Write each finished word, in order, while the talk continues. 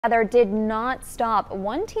Weather did not stop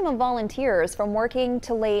one team of volunteers from working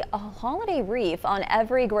to lay a holiday wreath on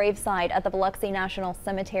every gravesite at the Biloxi National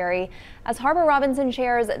Cemetery. As Harper Robinson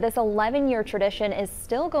shares, this 11-year tradition is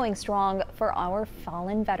still going strong for our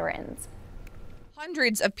fallen veterans.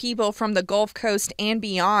 Hundreds of people from the Gulf Coast and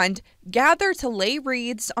beyond gather to lay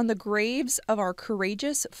wreaths on the graves of our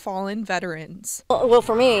courageous fallen veterans. Well,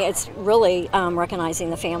 for me, it's really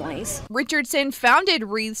recognizing the families. Richardson founded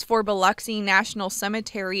Wreaths for Biloxi National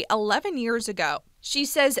Cemetery 11 years ago. She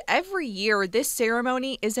says every year this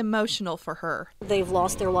ceremony is emotional for her. They've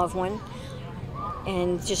lost their loved one,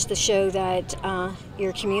 and just to show that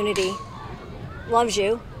your community loves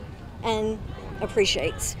you and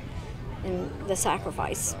appreciates and the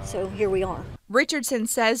sacrifice. So here we are. Richardson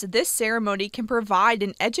says this ceremony can provide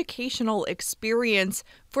an educational experience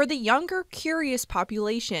for the younger, curious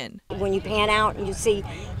population. When you pan out and you see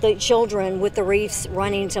the children with the wreaths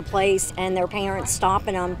running to place and their parents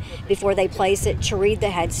stopping them before they place it to read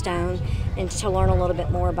the headstone and to learn a little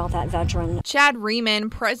bit more about that veteran. Chad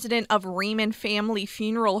Riemann, president of Riemann Family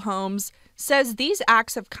Funeral Homes, says these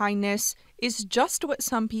acts of kindness is just what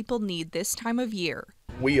some people need this time of year.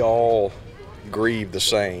 We all grieve the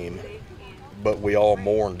same, but we all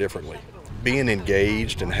mourn differently. Being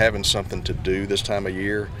engaged and having something to do this time of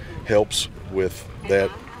year helps with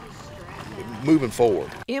that moving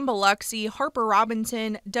forward. In Biloxi, Harper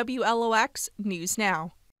Robinson, WLOX News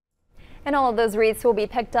Now. And all of those wreaths will be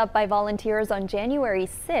picked up by volunteers on January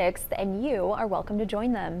 6th, and you are welcome to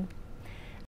join them.